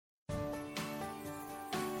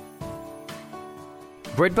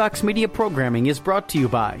Breadbox Media programming is brought to you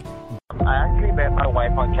by... I actually met my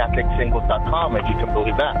wife on CatholicSingles.com, if you can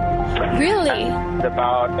believe that. Really?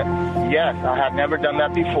 Yes, I had never done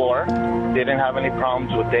that before. Didn't have any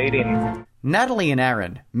problems with dating. Natalie and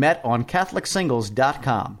Aaron met on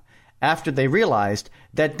CatholicSingles.com after they realized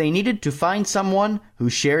that they needed to find someone who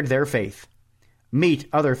shared their faith. Meet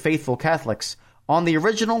other faithful Catholics on the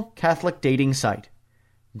original Catholic dating site.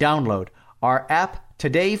 Download our app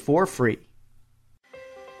today for free.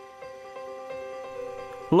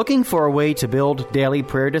 Looking for a way to build daily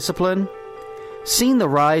prayer discipline? Seen the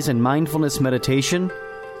rise in mindfulness meditation,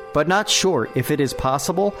 but not sure if it is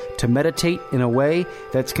possible to meditate in a way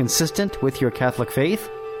that's consistent with your Catholic faith?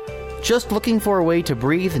 Just looking for a way to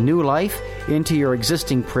breathe new life into your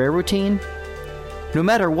existing prayer routine? No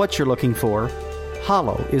matter what you're looking for,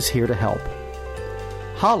 Hallow is here to help.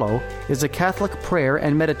 Hallow is a Catholic prayer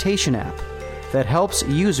and meditation app that helps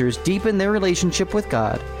users deepen their relationship with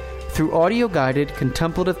God through audio-guided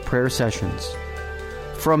contemplative prayer sessions.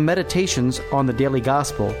 From meditations on the daily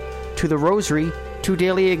gospel to the rosary to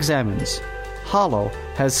daily examens, Hallow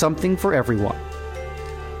has something for everyone.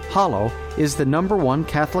 Hallow is the #1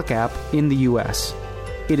 Catholic app in the U.S.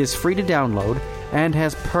 It is free to download and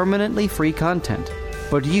has permanently free content,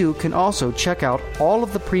 but you can also check out all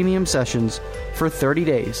of the premium sessions for 30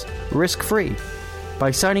 days, risk-free,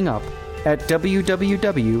 by signing up at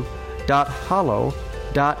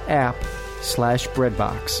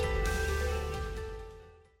www.hallow.app/breadbox.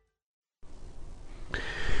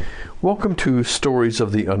 Welcome to Stories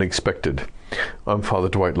of the Unexpected. I'm Father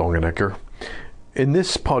Dwight Longenecker. In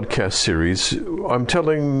this podcast series, I'm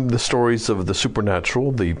telling the stories of the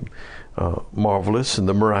supernatural, the marvelous, and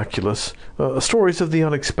the miraculous, stories of the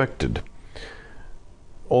unexpected.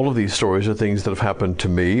 All of these stories are things that have happened to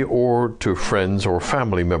me or to friends or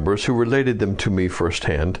family members who related them to me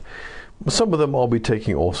firsthand. Some of them I'll be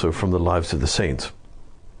taking also from the lives of the saints.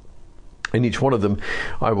 In each one of them,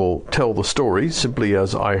 I will tell the story simply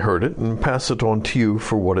as I heard it and pass it on to you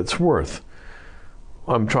for what it's worth.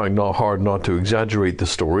 I'm trying hard not to exaggerate the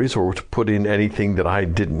stories or to put in anything that I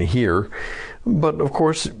didn't hear. But, of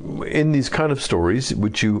course, in these kind of stories,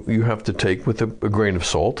 which you have to take with a grain of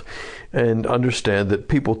salt and understand that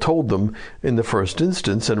people told them in the first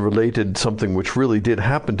instance and related something which really did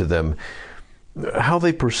happen to them. How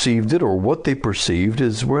they perceived it or what they perceived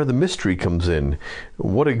is where the mystery comes in.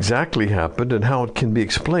 What exactly happened and how it can be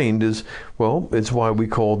explained is, well, it's why we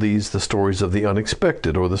call these the stories of the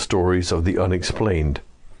unexpected or the stories of the unexplained.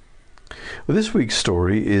 This week's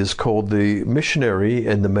story is called The Missionary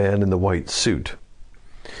and the Man in the White Suit.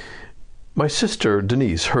 My sister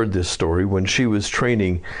Denise heard this story when she was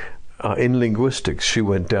training in linguistics. She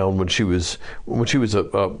went down when she was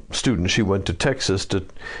a student. She went to Texas to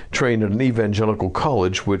train at an evangelical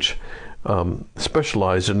college which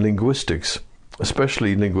specialized in linguistics,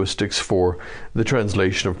 especially linguistics for the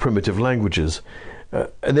translation of primitive languages.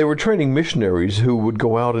 And they were training missionaries who would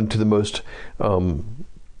go out into the most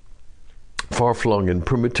far-flung and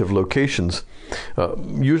primitive locations,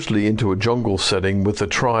 usually into a jungle setting with a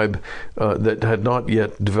tribe that had not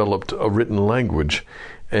yet developed a written language.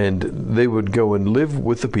 And they would go and live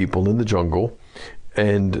with the people in the jungle,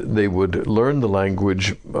 and they would learn the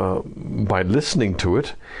language by listening to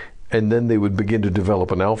it, and then they would begin to develop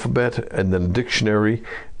an alphabet and then a dictionary,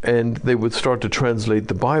 and they would start to translate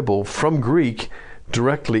the Bible from Greek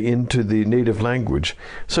directly into the native language.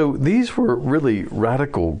 So these were really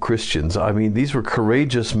radical Christians. I mean, these were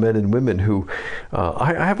courageous men and women who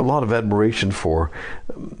I have a lot of admiration for.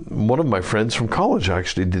 One of my friends from college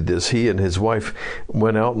actually did this. He and his wife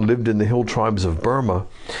went out and lived in the hill tribes of Burma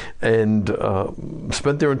and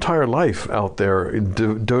spent their entire life out there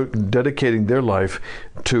dedicating their life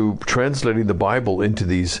to translating the Bible into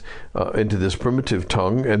this primitive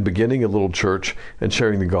tongue and beginning a little church and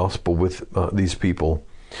sharing the gospel with these people.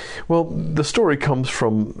 Well, the story comes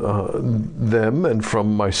from them and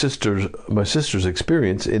from my sister's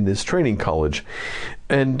experience in this training college,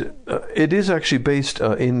 and it is actually based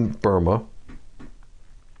in Burma.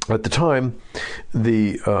 At the time,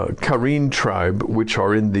 the Karen tribe, which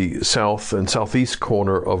are in the south and southeast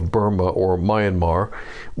corner of Burma or Myanmar,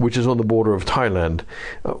 which is on the border of Thailand,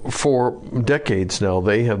 for decades now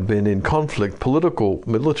they have been in conflict,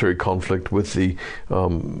 military conflict with the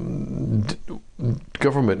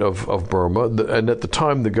government of Burma, and at the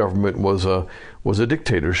time the government was a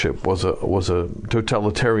dictatorship, was a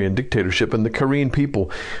totalitarian dictatorship, and the Karen people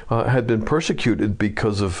had been persecuted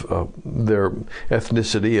because of their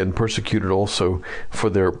ethnicity and persecuted also for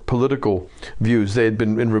their political views. They had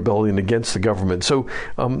been in rebellion against the government. So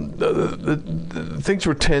things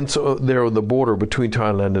were tense there on the border between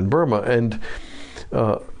Thailand and Burma, and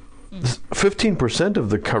 15% of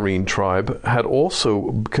the Karen tribe had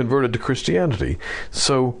also converted to Christianity.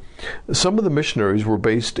 So some of the missionaries were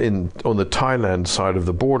based on the Thailand side of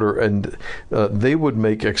the border, and they would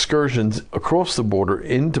make excursions across the border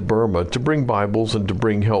into Burma to bring Bibles and to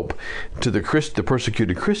bring help to the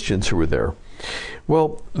persecuted Christians who were there.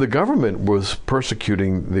 Well, the government was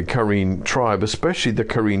persecuting the Karen tribe, especially the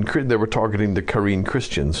Karen. They were targeting the Karen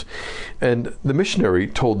Christians, and the missionary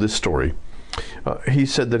told this story. He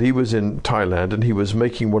said that he was in Thailand and he was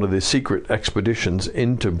making one of the secret expeditions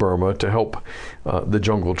into Burma to help the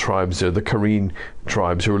jungle tribes there, the Karen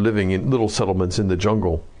tribes who were living in little settlements in the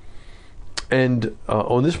jungle. And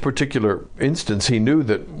on this particular instance, he knew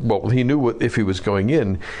if he was going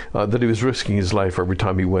in, that he was risking his life every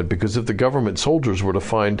time he went, because if the government soldiers were to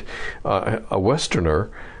find a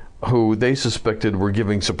Westerner who they suspected were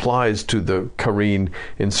giving supplies to the Karen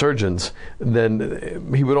insurgents,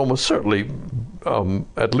 then he would almost certainly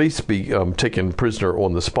at least be taken prisoner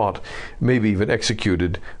on the spot, maybe even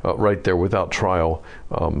executed right there without trial,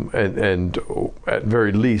 and at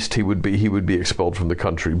very least he would be expelled from the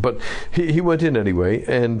country. But he went in anyway,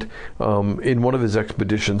 and in one of his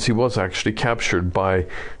expeditions he was actually captured by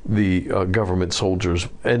the government soldiers,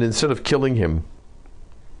 and instead of killing him,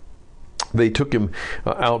 they took him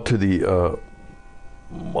out to the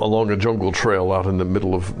along a jungle trail out in the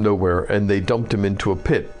middle of nowhere, and they dumped him into a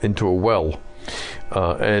pit, into a well.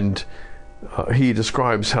 And he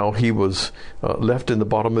describes how he was left in the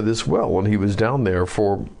bottom of this well, and he was down there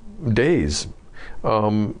for days.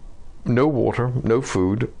 No water, no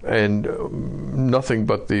food, and nothing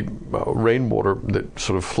but the rainwater that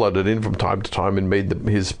sort of flooded in from time to time and made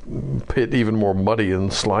his pit even more muddy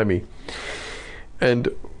and slimy. And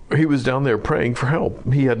he was down there praying for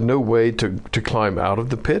help. He had no way to climb out of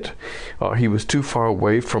the pit. He was too far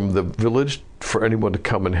away from the village for anyone to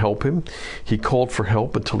come and help him. He called for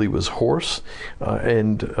help until he was hoarse,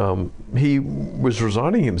 and he was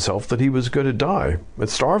resigning himself that he was going to die and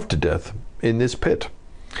starve to death in this pit.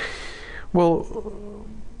 Well,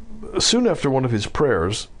 soon after one of his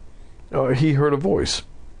prayers, he heard a voice,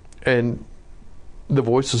 and the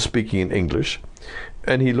voice was speaking in English,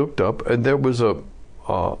 and he looked up, and there was a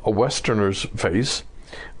Westerner's face,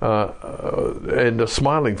 and a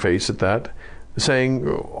smiling face at that, saying,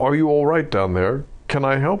 "Are you all right down there? Can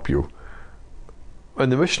I help you?"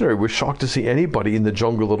 And the missionary was shocked to see anybody in the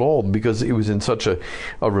jungle at all, because it was in such a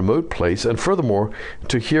remote place. And furthermore,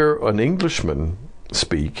 to hear an Englishman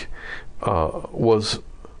speak was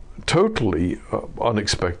totally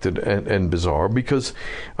unexpected and bizarre, because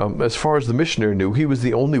as far as the missionary knew, he was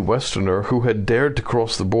the only Westerner who had dared to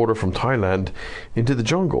cross the border from Thailand into the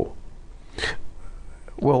jungle.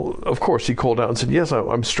 Well, of course, he called out and said, "Yes,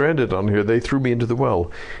 I'm stranded on here. They threw me into the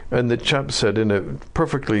well." And the chap said in a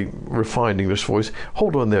perfectly refined English voice,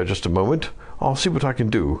 "Hold on there just a moment. I'll see what I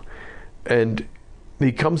can do." And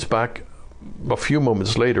he comes back a few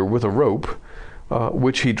moments later with a rope,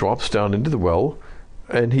 which he drops down into the well,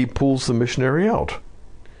 and he pulls the missionary out.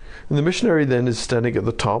 And the missionary then is standing at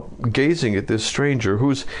the top, gazing at this stranger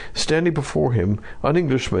who's standing before him, an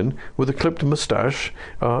Englishman with a clipped mustache,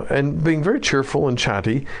 and being very cheerful and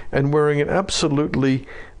chatty, and wearing an absolutely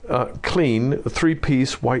clean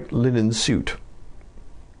 3-piece white linen suit.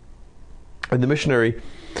 And the missionary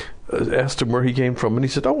asked him where he came from, and he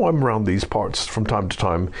said, "Oh, I'm around these parts from time to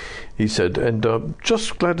time," he said, "and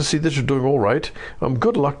just glad to see that you're doing all right.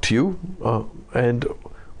 Good luck to you." And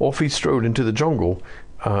off he strode into the jungle,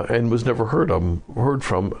 and was never heard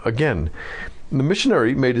from again. The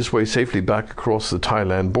missionary made his way safely back across the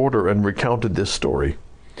Thailand border and recounted this story.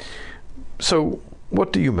 So,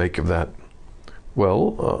 what do you make of that?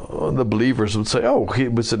 Well, the believers would say, "Oh,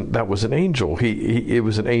 that was an angel. It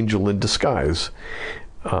was an angel in disguise."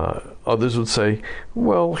 Others would say,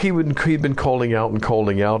 "Well, he'd been calling out,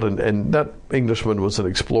 and that Englishman was an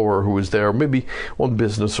explorer who was there, maybe on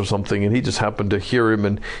business or something, and he just happened to hear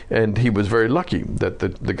him, and he was very lucky that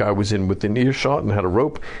the guy was within earshot and had a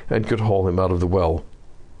rope and could haul him out of the well."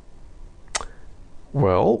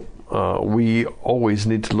 Well, we always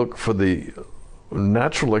need to look for the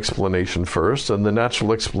natural explanation first, and the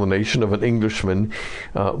natural explanation of an Englishman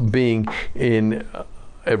being in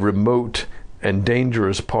a remote and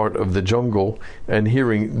dangerous part of the jungle and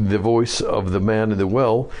hearing the voice of the man in the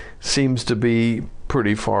well seems to be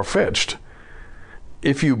pretty far-fetched.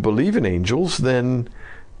 If you believe in angels, then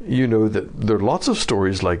you know that there are lots of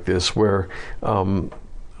stories like this where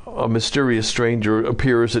a mysterious stranger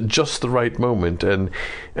appears at just the right moment and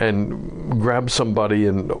grabs somebody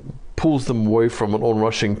and pulls them away from an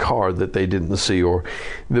onrushing car that they didn't see, or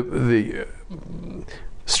the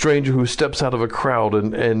stranger who steps out of a crowd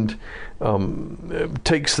and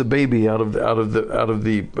takes the baby out of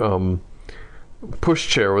the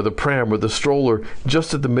pushchair or the pram or the stroller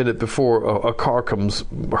just at the minute before a car comes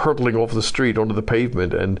hurtling off the street onto the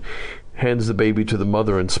pavement and hands the baby to the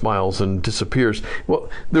mother and smiles and disappears. Well,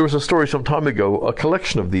 there was a story some time ago, a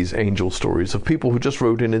collection of these angel stories of people who just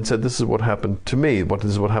wrote in and said, this is what happened to me, this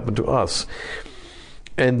is what happened to us.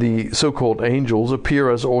 And the so-called angels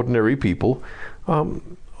appear as ordinary people,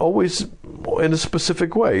 always in a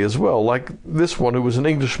specific way as well, like this one who was an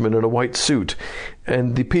Englishman in a white suit.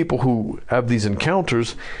 And the people who have these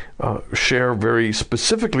encounters share very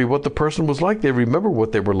specifically what the person was like. They remember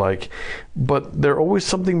what they were like, but there's always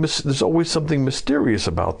something mysterious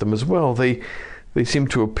about them as well. They seem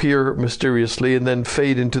to appear mysteriously and then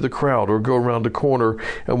fade into the crowd or go around a corner,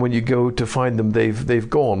 and when you go to find them, they've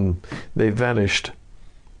gone, they've vanished.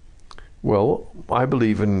 Well, I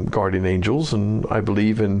believe in guardian angels, and I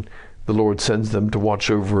believe in the Lord sends them to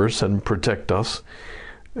watch over us and protect us.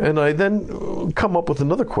 And I then come up with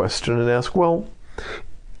another question and ask, well,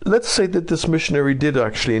 let's say that this missionary did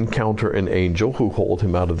actually encounter an angel who hauled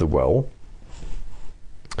him out of the well.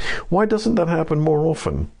 Why doesn't that happen more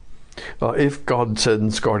often? If God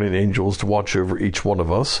sends guardian angels to watch over each one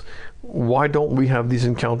of us, why don't we have these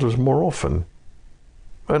encounters more often?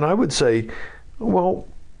 And I would say, well,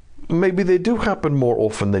 maybe they do happen more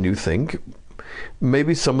often than you think.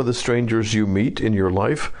 Maybe some of the strangers you meet in your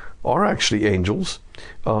life are actually angels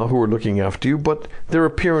who are looking after you, but their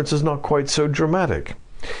appearance is not quite so dramatic.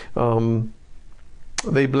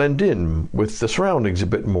 They blend in with the surroundings a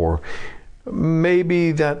bit more.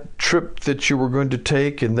 Maybe that trip that you were going to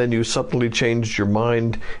take and then you suddenly changed your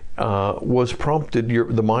mind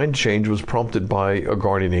the mind change was prompted by a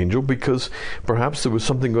guardian angel because perhaps there was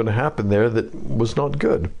something going to happen there that was not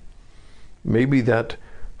good. Maybe that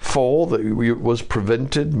fall that was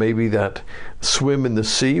prevented, maybe that swim in the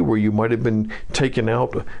sea where you might have been taken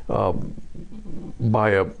out by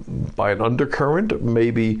an undercurrent,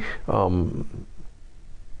 maybe a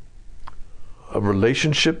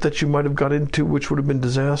relationship that you might have got into which would have been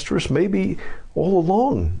disastrous. Maybe all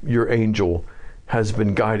along your angel has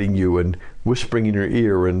been guiding you and whispering in your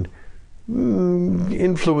ear and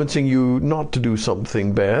influencing you not to do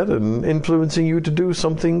something bad and influencing you to do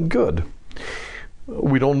something good.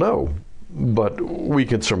 We don't know, but we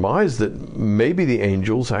can surmise that maybe the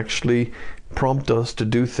angels actually prompt us to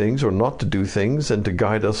do things or not to do things and to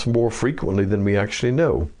guide us more frequently than we actually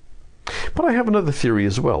know. But I have another theory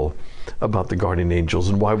as well about the guardian angels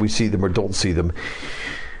and why we see them or don't see them.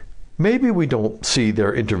 Maybe we don't see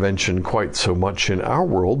their intervention quite so much in our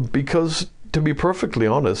world because, to be perfectly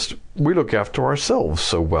honest, we look after ourselves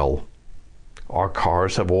so well. Our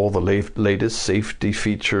cars have all the latest safety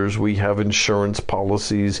features. We have insurance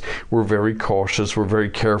policies. We're very cautious. We're very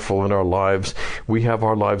careful in our lives. We have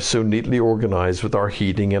our lives so neatly organized with our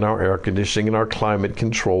heating and our air conditioning and our climate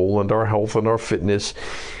control and our health and our fitness.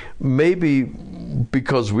 Maybe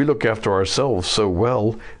because we look after ourselves so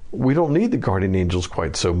well, we don't need the guardian angels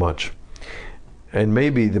quite so much. And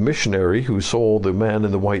maybe the missionary who saw the man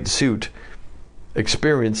in the white suit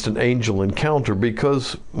experienced an angel encounter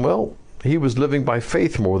because, well, he was living by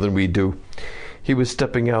faith more than we do. He was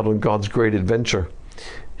stepping out on God's great adventure.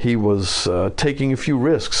 He was taking a few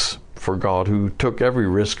risks for God, who took every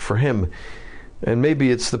risk for him. And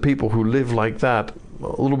maybe it's the people who live like that,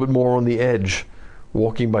 a little bit more on the edge,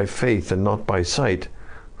 walking by faith and not by sight,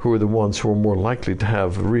 who are the ones who are more likely to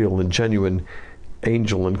have real and genuine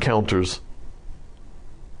angel encounters.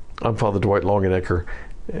 I'm Father Dwight Longenecker.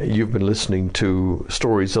 You've been listening to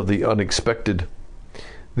Stories of the Unexpected.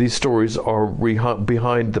 These stories are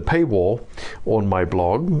behind the paywall on my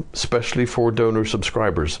blog, especially for donor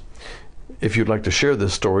subscribers. If you'd like to share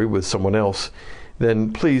this story with someone else,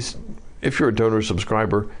 then please, if you're a donor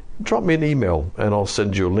subscriber, drop me an email and I'll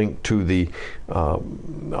send you a link to the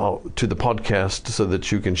podcast so that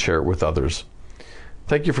you can share it with others.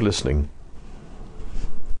 Thank you for listening.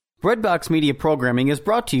 Redbox Media Programming is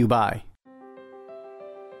brought to you by...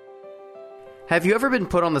 Have you ever been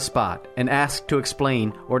put on the spot and asked to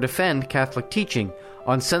explain or defend Catholic teaching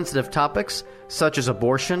on sensitive topics such as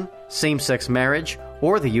abortion, same-sex marriage,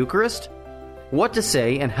 or the Eucharist? What to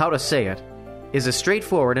Say and How to Say It is a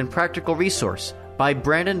straightforward and practical resource by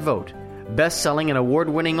Brandon Vogt, best-selling and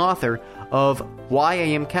award-winning author of Why I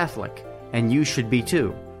Am Catholic, and You Should Be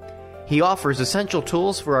Too. He offers essential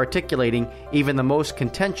tools for articulating even the most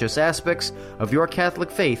contentious aspects of your Catholic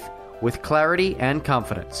faith with clarity and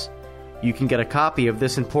confidence. You can get a copy of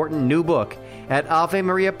this important new book at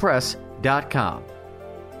AveMariaPress.com.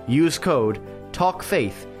 Use code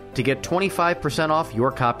TALKFAITH to get 25% off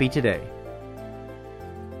your copy today.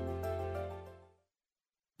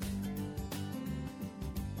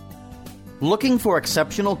 Looking for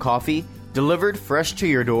exceptional coffee delivered fresh to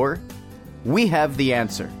your door? We have the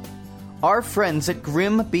answer. Our friends at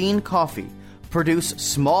Grim Bean Coffee produce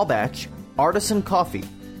small batch artisan coffee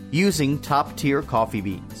using top-tier coffee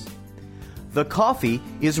beans. The coffee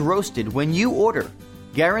is roasted when you order,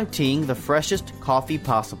 guaranteeing the freshest coffee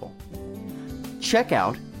possible. Check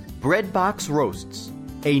out Breadbox Roasts,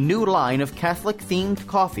 a new line of Catholic-themed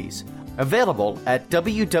coffees available at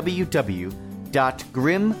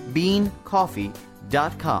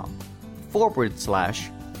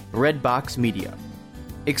www.grimbeancoffee.com/Breadbox Media.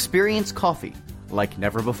 Experience coffee like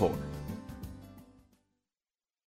never before.